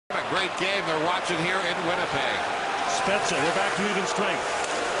A great game they're watching here in Winnipeg. Spezza, they're back to even strength.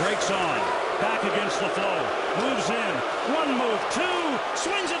 Breaks on. Back against the flow. Moves in. One move, two.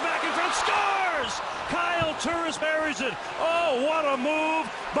 Swings it back in front. Scores! Kyle Turris buries it. Oh, what a move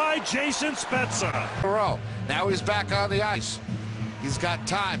by Jason Spezza. Now he's back on the ice. He's got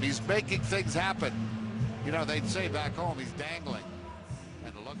time. He's making things happen. You know, they'd say back home he's dangling.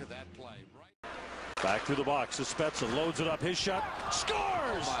 And look at that play. Back to the box. Spezza loads it up. His shot.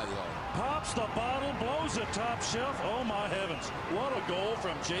 Scores! Pops the bottle. Blows it top shelf. Oh, my heavens. What a goal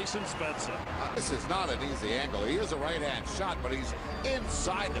from Jason Spezza. This is not an easy angle. He is a right-hand shot, but he's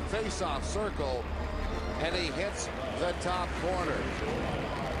inside the face-off circle. And he hits the top corner.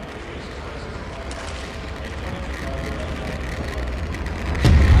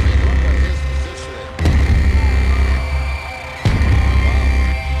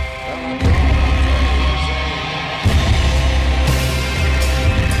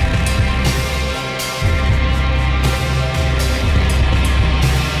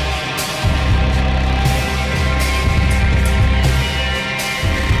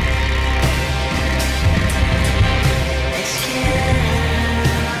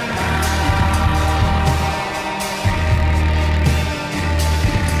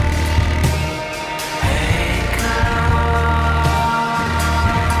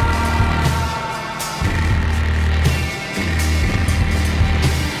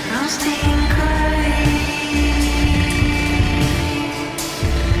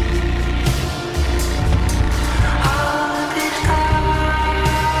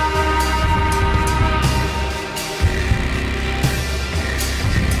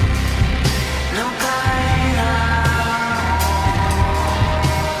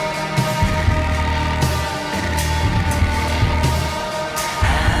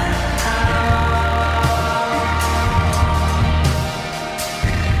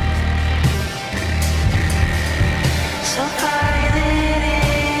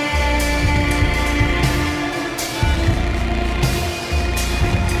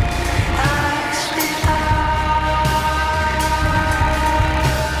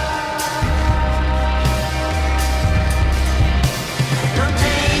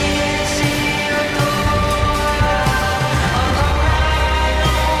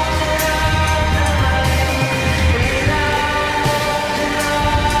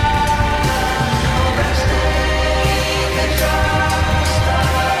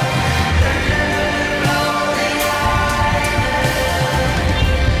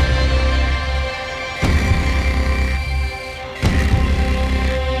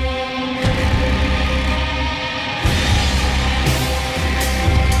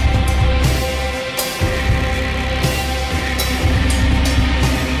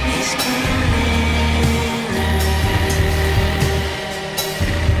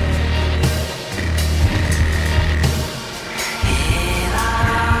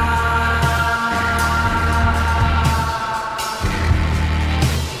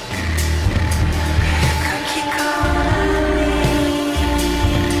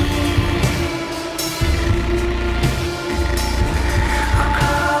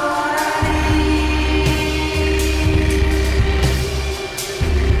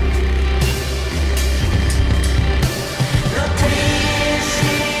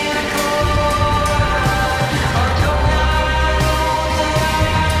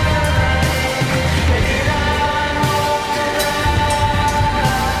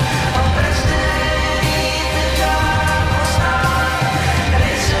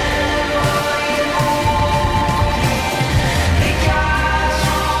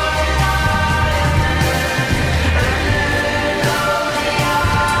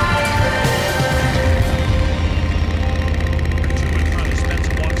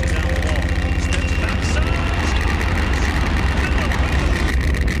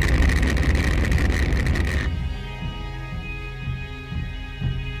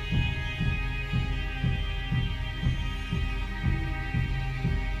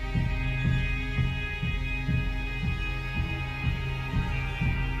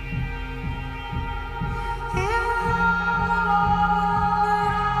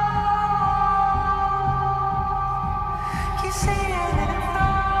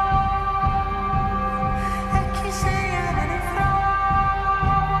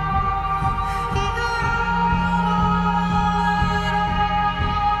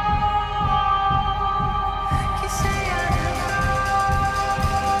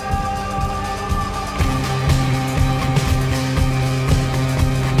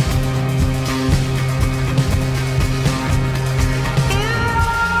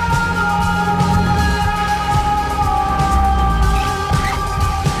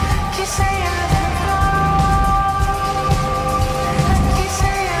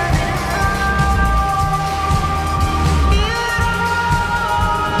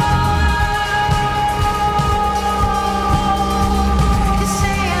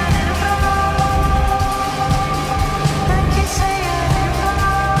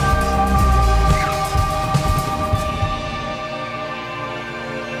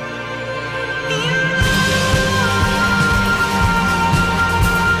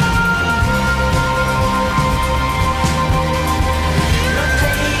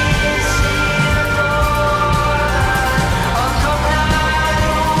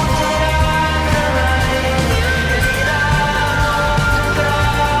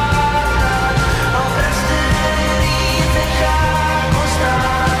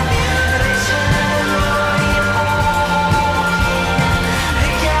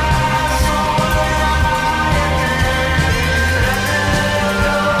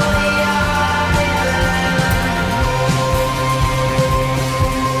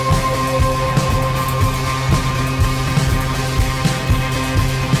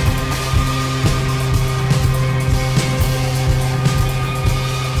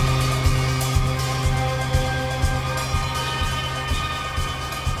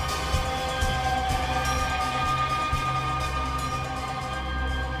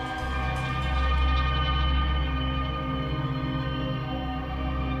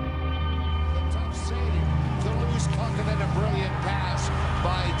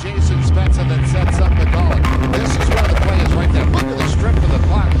 Jason Spezza that sets up the goal. This is where the play is right there. Look at the strip of the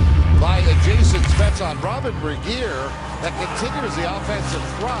puck by Jason Spezza on Robin Regier that continues the offensive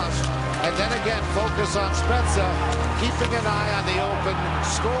thrust. And then again, focus on Spezza, keeping an eye on the open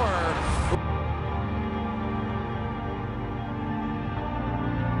scorer.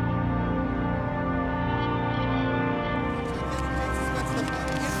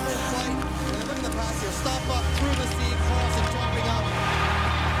 Stop up through the seam, crossing, jumping up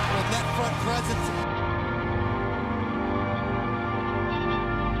with net front presence.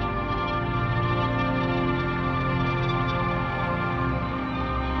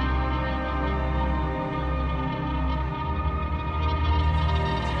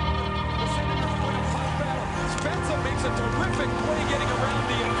 The Senators win a puck battle. Spezza makes a terrific play getting around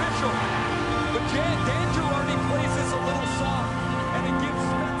the official. But Dan Girardi plays this a little soft, and it gives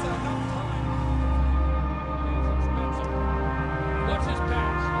Spezza enough time. What's his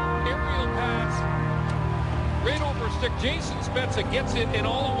pass? Aerial pass. Right over stick. Jason Spezza gets it in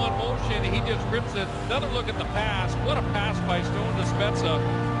all in one motion. He just rips it. Another look at the pass. What a pass by Stone to Spezza.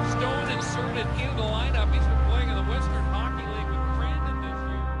 Stone inserted into the lineup. He's